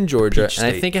it started in Georgia, and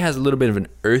I think it has a little bit of an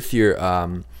earthier.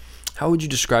 How would you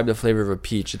describe the flavor of a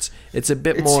peach? It's a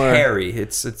bit more hairy.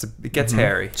 It gets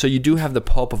hairy. So you do have the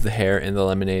pulp of the hair in the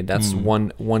lemonade. That's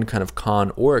one kind of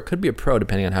con, or it could be a pro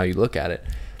depending on how you look at it.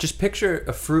 Just picture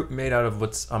a fruit made out of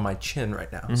what's on my chin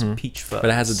right now. It's peach fuzz. But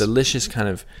it has a delicious kind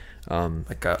of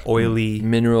like a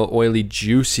oily,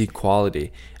 juicy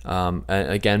quality. And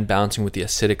again, balancing with the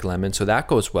acidic lemon, so that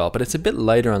goes well. But it's a bit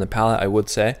lighter on the palate, I would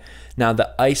say. Now,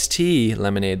 the iced tea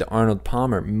lemonade, the Arnold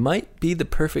Palmer, might be the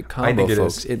perfect combo,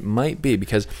 folks. It might be,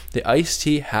 because the iced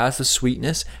tea has the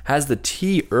sweetness, has the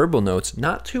tea herbal notes,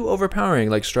 not too overpowering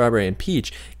like strawberry and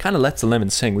peach. Kind of lets the lemon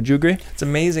sing. Would you agree? It's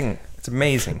amazing. It's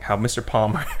amazing how Mr.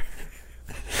 Palmer.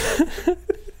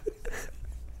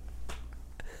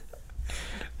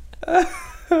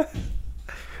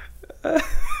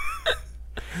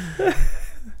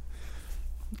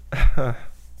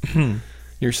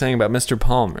 You're saying about Mr.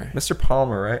 Palmer. Mr.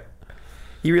 Palmer, right?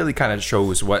 He really kind of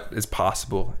shows what is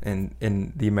possible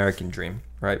in the American dream,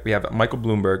 right? We have Michael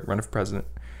Bloomberg running for president,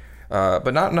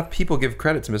 but not enough people give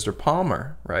credit to Mr.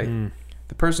 Palmer, right?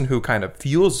 The person who kind of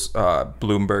fuels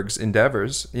Bloomberg's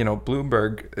endeavors. You know,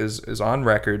 Bloomberg is on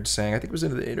record saying, I think it was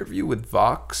in the interview with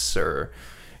Vox, or,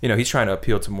 you know, he's trying to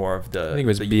appeal to more of the, I think it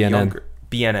was the BNN. younger,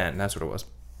 BNN, that's what it was.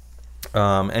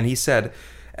 And he said,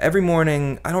 every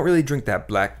morning, I don't really drink that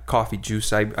black coffee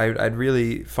juice. I'd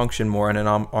really function more in an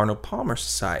Arnold Palmer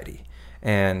society.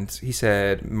 And he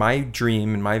said, my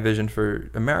dream and my vision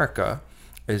for America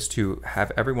is to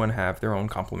have everyone have their own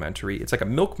complimentary. It's like a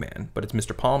milkman, but it's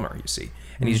Mr. Palmer, you see.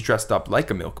 And he's dressed up like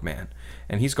a milkman.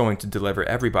 And he's going to deliver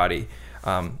everybody.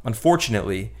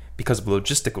 Unfortunately, because of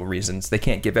logistical reasons, they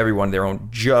can't give everyone their own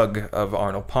jug of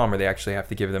Arnold Palmer. They actually have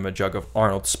to give them a jug of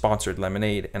Arnold-sponsored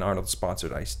lemonade and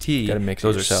Arnold-sponsored iced tea. Gotta mix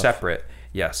Those it are yourself. separate.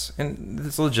 Yes. And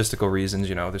there's logistical reasons,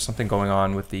 you know. There's something going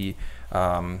on with the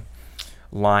line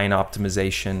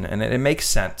optimization. And it makes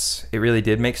sense. It really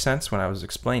did make sense when I was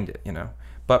explained it, you know.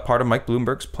 But part of Mike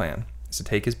Bloomberg's plan is to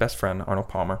take his best friend, Arnold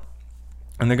Palmer,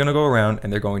 and they're going to go around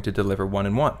and they're going to deliver 1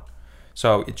 and 1.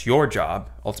 So it's your job,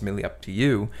 ultimately up to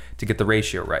you, to get the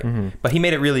ratio right. But he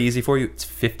made it really easy for you. It's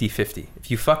 50-50.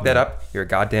 If you fuck that up, you're a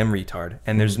goddamn retard.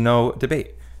 And there's no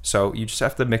debate. So you just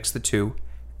have to mix the two.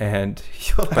 And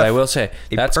you'll have But I will say,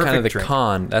 that's kind of the drink.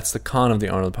 con. That's the con of the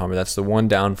Arnold Palmer. That's the one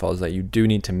downfall, is that you do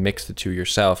need to mix the two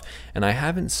yourself. And I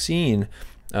haven't seen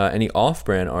any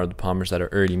off-brand Arnold Palmers that are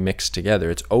already mixed together.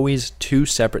 It's always two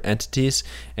separate entities,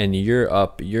 and you're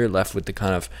left with the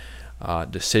kind of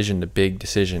decision, the big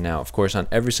decision. Now, of course, on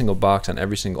every single box, on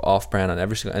every single off-brand, on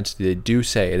every single entity, they do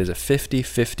say it is a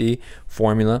 50-50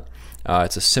 formula.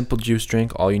 It's a simple juice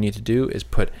drink. All you need to do is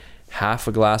put half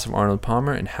a glass of Arnold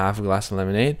Palmer and half a glass of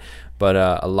lemonade. But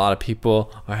a lot of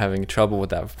people are having trouble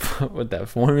with that with that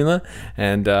formula,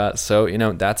 and so, you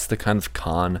know, that's the kind of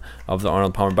con of the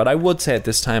Arnold Palmer. But I would say at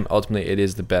this time, ultimately, it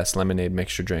is the best lemonade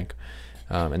mixture drink,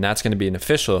 and that's going to be an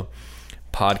official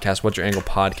podcast, What's Your Angle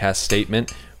podcast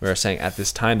statement. We're saying at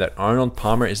this time that Arnold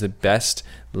Palmer is the best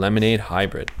lemonade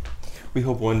hybrid. We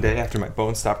hope one day, after my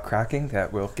bones stop cracking,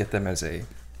 that we'll get them as a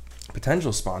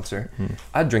potential sponsor.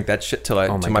 I'd drink that shit till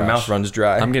my mouth runs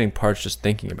dry. I'm getting parched just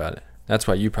thinking about it. That's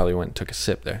why you probably went and took a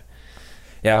sip there.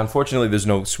 Yeah, unfortunately, there's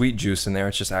no sweet juice in there.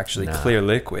 It's just actually clear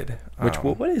liquid.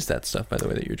 What is that stuff, by the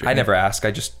way, that you're drinking? I never ask.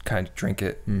 I just kind of drink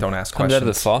it. Don't ask Comes questions. out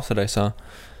of the faucet, I saw.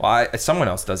 Well, someone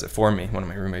else does it for me. One of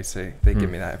my roommates, they give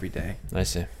me that every day. I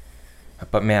see.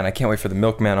 But man, I can't wait for the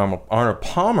Milkman Arnold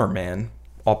Palmer, man.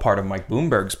 All part of Mike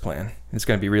Bloomberg's plan. It's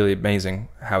going to be really amazing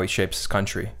how he shapes his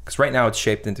country. Because right now it's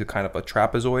shaped into kind of a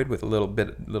trapezoid with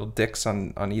little dicks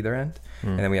on either end.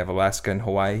 And then we have Alaska and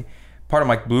Hawaii. Part of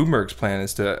Mike Bloomberg's plan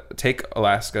is to take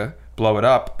Alaska, blow it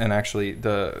up, and actually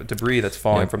the debris that's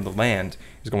falling from the land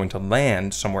is going to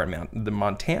land somewhere in the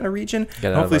Montana region.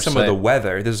 Hopefully some of the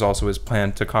weather. This is also his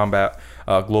plan to combat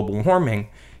global warming.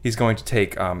 He's going to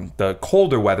take the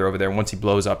colder weather over there once he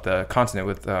blows up the continent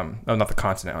with, not the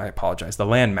continent, I apologize, the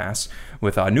landmass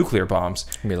with nuclear bombs.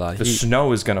 The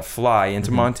snow is going to fly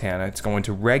into Montana. It's going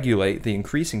to regulate the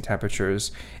increasing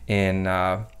temperatures in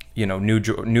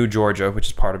New Georgia, which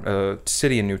is part of a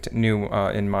city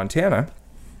in Montana.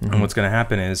 And what's going to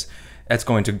happen is it's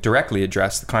going to directly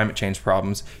address the climate change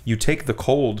problems. You take the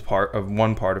cold part of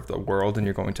one part of the world and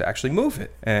you're going to actually move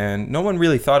it. And no one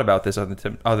really thought about this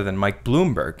other than Mike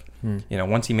Bloomberg. You know,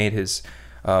 once he made his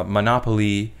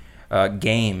monopoly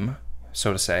game,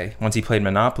 so to say, once he played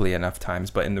Monopoly enough times,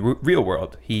 but in the real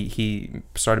world, he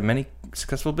started many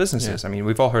successful businesses. I mean,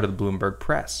 we've all heard of the Bloomberg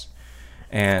Press.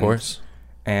 And, of course.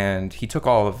 And he took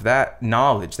all of that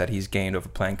knowledge that he's gained over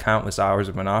playing countless hours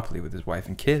of Monopoly with his wife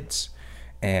and kids.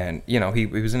 And, you know, he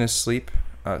was in his sleep,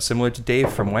 similar to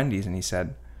Dave from Wendy's, and he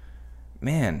said,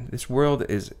 man, this world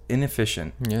is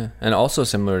inefficient. Yeah, and also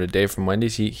similar to Dave from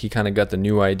Wendy's, he kind of got the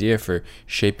new idea for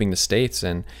shaping the states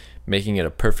and making it a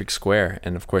perfect square.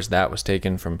 And, of course, that was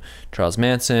taken from Charles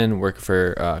Manson, working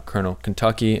for Colonel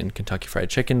Kentucky and Kentucky Fried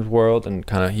Chicken's world, and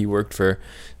kind of he worked for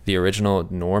the original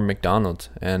Norm Macdonald.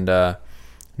 And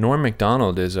Norm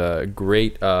Macdonald is a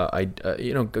great, a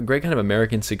great kind of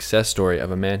American success story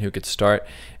of a man who could start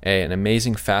an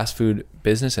amazing fast food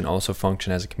business and also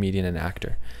function as a comedian and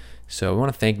actor. So we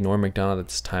want to thank Norm Macdonald at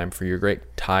this time for your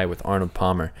great tie with Arnold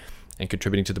Palmer and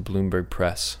contributing to the Bloomberg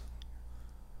Press.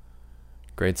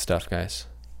 Great stuff, guys.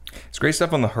 It's great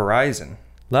stuff on the horizon.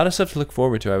 A lot of stuff to look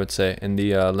forward to, I would say, in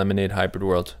the lemonade hybrid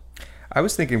world. I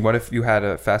was thinking, what if you had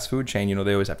a fast food chain? You know,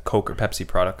 they always have Coke or Pepsi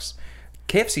products.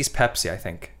 KFC's Pepsi, I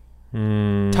think.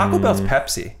 Taco Bell's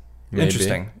Pepsi.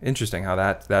 Maybe. Interesting how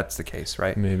that's the case,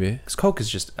 right? Maybe. Because Coke is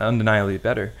just undeniably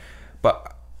better.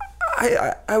 But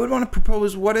I would want to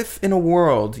propose, what if in a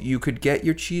world you could get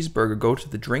your cheeseburger, go to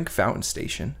the drink fountain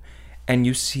station, and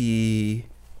you see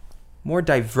more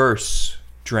diverse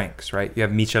drinks, right? You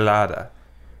have Michelada,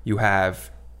 you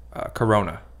have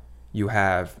Corona, you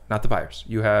have, not the virus,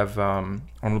 you have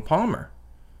Arnold Palmer,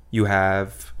 you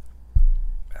have,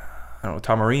 I don't know,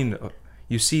 Tamarindo.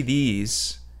 You see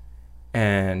these,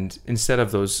 and instead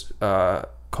of those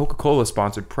Coca-Cola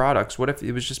sponsored products, what if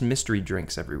it was just mystery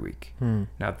drinks every week?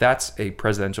 Now that's a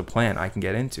presidential plan I can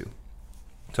get into.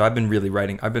 So I've been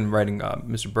writing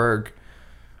Mr. Berg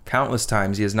countless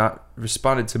times. He has not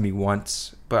responded to me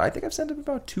once, but I think I've sent him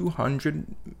about 200,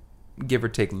 give or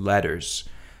take, letters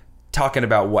talking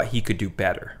about what he could do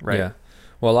better, right? Yeah.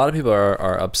 Well, a lot of people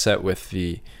are upset with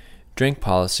the drink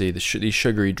policy, these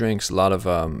sugary drinks. A lot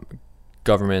of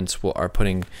governments are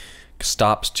putting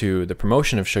stops to the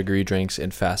promotion of sugary drinks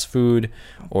in fast food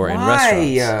or in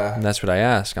restaurants. And that's what I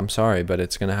ask. I'm sorry, but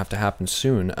it's going to have to happen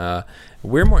soon.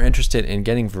 We're more interested in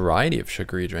getting variety of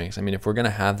sugary drinks. I mean, if we're going to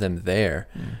have them there,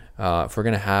 if we're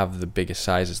going to have the biggest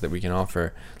sizes that we can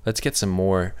offer, let's get some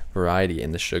more variety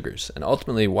in the sugars. And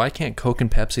ultimately, why can't Coke and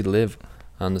Pepsi live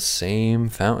on the same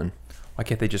fountain? Why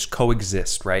can't they just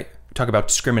coexist, right? We talk about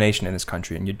discrimination in this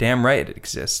country, and you're damn right it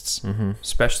exists,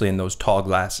 especially in those tall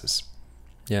glasses.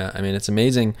 Yeah, I mean, it's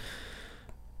amazing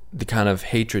the kind of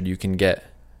hatred you can get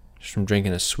just from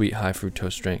drinking a sweet, high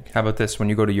fructose drink. How about this? When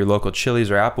you go to your local Chili's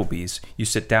or Applebee's, you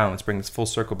sit down. Let's bring this full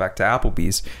circle back to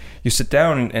Applebee's. You sit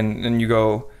down and you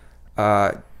go,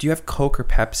 do you have Coke or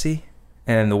Pepsi?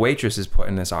 And the waitress is put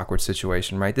in this awkward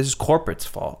situation, right? This is corporate's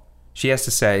fault. She has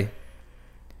to say,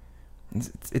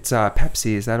 it's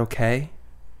Pepsi. Is that okay?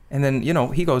 And then,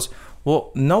 he goes,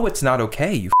 well, no, it's not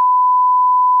okay, you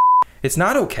It's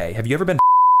not okay. Have you ever been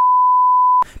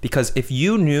Because if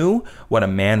you knew what a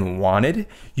man wanted,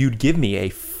 you'd give me a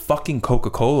fucking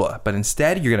Coca-Cola. But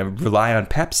instead, you're going to rely on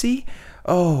Pepsi?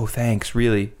 Oh, thanks.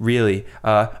 Really, really.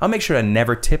 I'll make sure to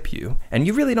never tip you. And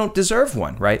you really don't deserve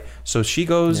one, right? So she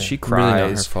goes, she cries.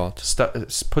 Really not her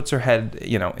fault. Puts her head,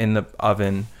 in the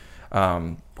oven,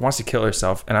 wants to kill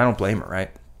herself. And I don't blame her,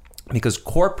 right? Because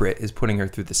corporate is putting her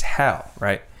through this hell,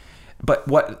 right? But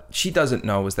what she doesn't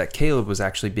know is that Caleb was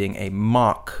actually being a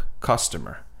mock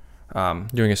customer.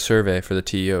 Doing a survey for the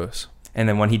TEOs. And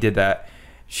then when he did that,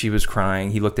 she was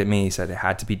crying. He looked at me. He said it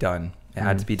had to be done. It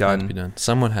had to be done. Had to be done.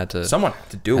 Someone had to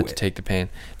do it. To take the pain.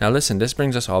 Now listen, this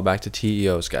brings us all back to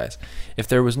TEOs, guys. If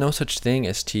there was no such thing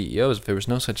as TEOs, if there was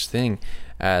no such thing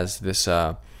as this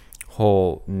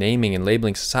whole naming and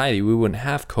labeling society, we wouldn't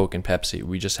have Coke and Pepsi.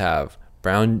 We just have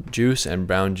brown juice and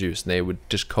brown juice. They would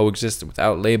just coexist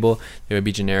without label. They would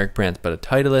be generic brands. But a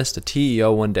titleist, a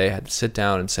TEO one day had to sit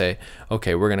down and say,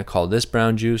 okay, we're going to call this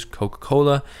brown juice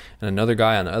Coca-Cola. And another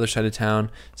guy on the other side of town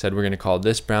said, we're going to call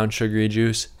this brown sugary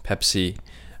juice Pepsi.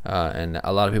 And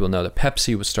a lot of people know that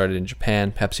Pepsi was started in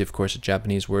Japan. Pepsi, of course, is a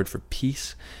Japanese word for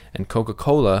peace. And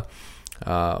Coca-Cola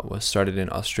was started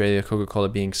in Australia. Coca-Cola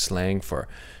being slang for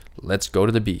let's go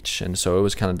to the beach. And so it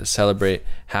was kind of to celebrate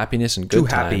happiness and good times.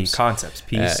 Two happy concepts,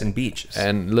 peace and beaches.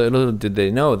 And little did they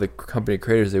know, the company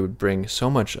creators, they would bring so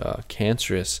much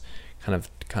cancerous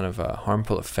kind of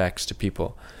harmful effects to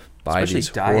people by especially these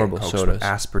diet horrible Cokes sodas. With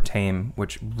aspartame,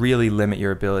 which really limit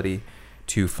your ability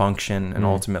to function and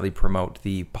ultimately promote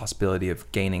the possibility of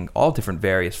gaining all different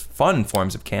various fun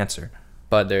forms of cancer.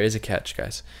 But there is a catch,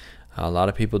 guys. A lot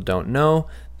of people don't know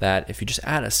that if you just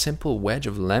add a simple wedge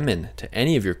of lemon to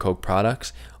any of your Coke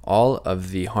products, all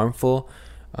of the harmful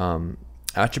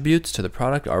attributes to the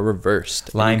product are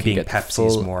reversed. Lime being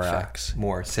Pepsi's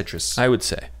more citrus. I would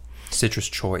say. Citrus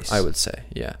choice. I would say,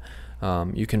 yeah.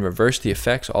 You can reverse the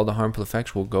effects. All the harmful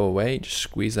effects will go away. Just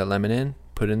squeeze that lemon in,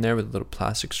 put it in there with a little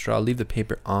plastic straw, leave the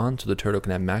paper on so the turtle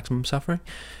can have maximum suffering,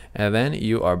 and then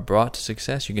you are brought to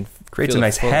success. You can creates a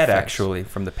nice head effects. Actually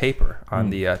from the paper on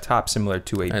the top, similar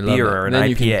to a beer or an IPA.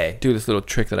 You can do this little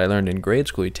trick that I learned in grade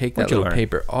school. You take that little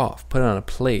paper off, put it on a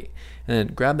plate, and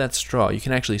then grab that straw. You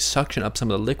can actually suction up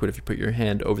some of the liquid if you put your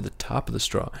hand over the top of the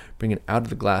straw, bring it out of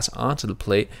the glass onto the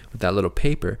plate with that little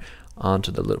paper,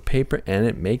 onto the little paper, and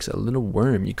it makes a little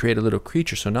worm. You create a little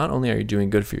creature. So not only are you doing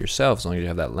good for yourself as long as you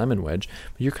have that lemon wedge,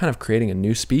 but you're kind of creating a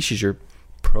new species. You're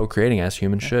procreating as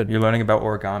humans should. You're learning about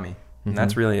origami. And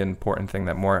that's really an important thing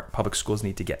that more public schools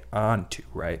need to get onto,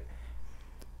 right?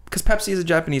 Because Pepsi is a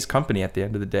Japanese company at the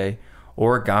end of the day.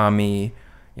 Origami,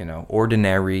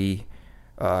 ordinary.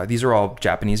 These are all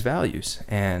Japanese values.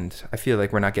 And I feel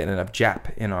like we're not getting enough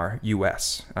Jap in our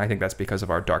U.S. I think that's because of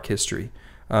our dark history.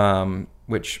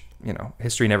 which,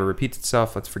 history never repeats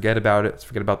itself. Let's forget about it. Let's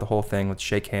forget about the whole thing. Let's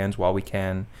shake hands while we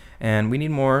can. And we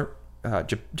need more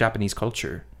Japanese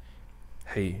culture.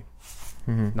 Hey,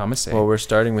 namaste. Well, we're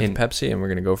starting with Pepsi, and we're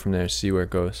going to go from there, see where it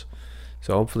goes.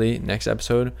 So hopefully next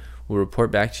episode, we'll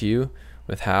report back to you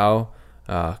with how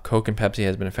Coke and Pepsi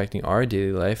has been affecting our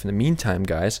daily life. In the meantime,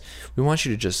 guys, we want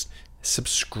you to just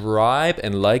subscribe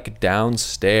and like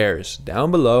downstairs. Down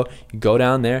below, you go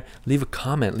down there, leave a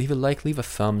comment, leave a like, leave a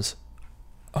thumbs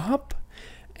up.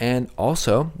 And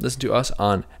also, listen to us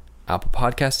on Apple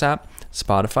Podcast app,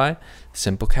 Spotify,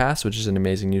 Simplecast, which is an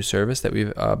amazing new service that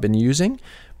we've been using,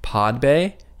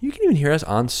 Podbay. You can even hear us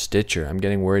on Stitcher. I'm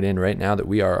getting word in right now that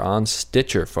we are on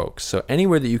Stitcher, folks. So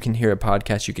anywhere that you can hear a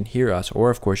podcast, you can hear us.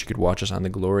 Or, of course, you could watch us on the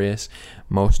glorious,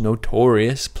 most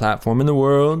notorious platform in the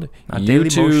world, not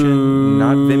YouTube. Dailymotion,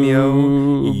 not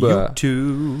Vimeo,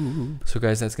 YouTube. So,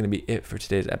 guys, that's going to be it for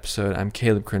today's episode. I'm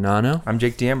Caleb Cronano. I'm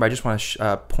Jake D'Amber. I just want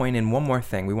to point in one more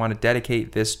thing. We want to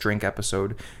dedicate this drink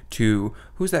episode to,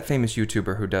 who's that famous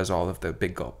YouTuber who does all of the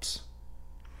big gulps?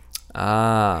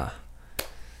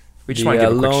 We just want to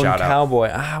give a quick shout out.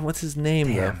 Cowboy. What's his name?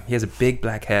 Damn, he has a big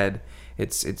black head.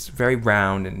 It's very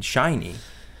round and shiny.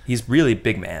 He's really a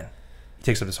big man. He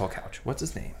takes up this whole couch. What's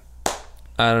his name?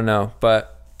 I don't know,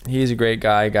 but he's a great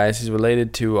guy, guys. He's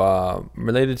related to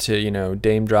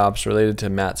Dame Drops, related to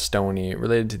Matt Stoney,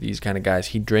 related to these kind of guys.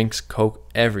 He drinks Coke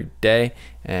every day,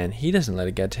 and he doesn't let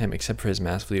it get to him except for his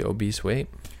massively obese weight.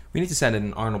 We need to send in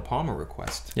an Arnold Palmer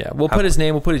request. Yeah, we'll put his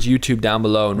name, we'll put his YouTube down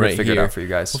below, and we'll right figure here. it out for you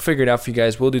guys. We'll figure it out for you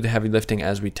guys. We'll do the heavy lifting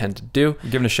as we tend to do. We're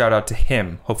giving a shout out to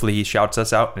him. Hopefully he shouts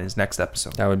us out in his next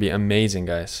episode. That would be amazing,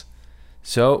 guys.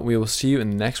 So we will see you in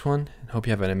the next one. Hope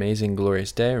you have an amazing,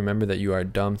 glorious day. Remember that you are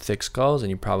dumb, thick skulls, and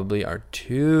you probably are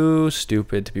too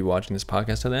stupid to be watching this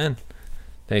podcast to the end.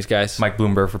 Thanks, guys. Mike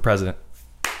Bloomberg for president.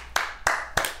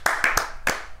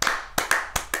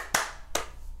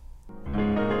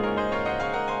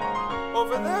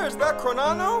 Over there, is that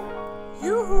Cronano?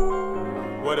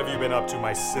 Yoo-hoo! What have you been up to,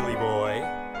 my silly boy?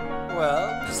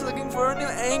 Well, just looking for a new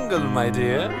angle, my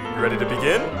dear. You ready to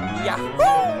begin?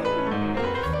 Yahoo!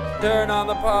 Turn on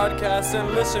the podcast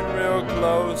and listen real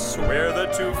close. We're the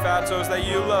two fatos that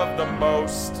you love the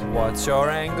most. What's your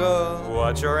angle?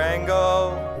 What's your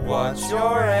angle? What's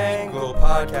your angle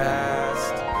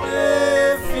podcast?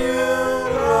 If you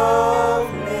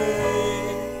love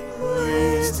me,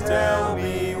 please tell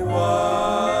me.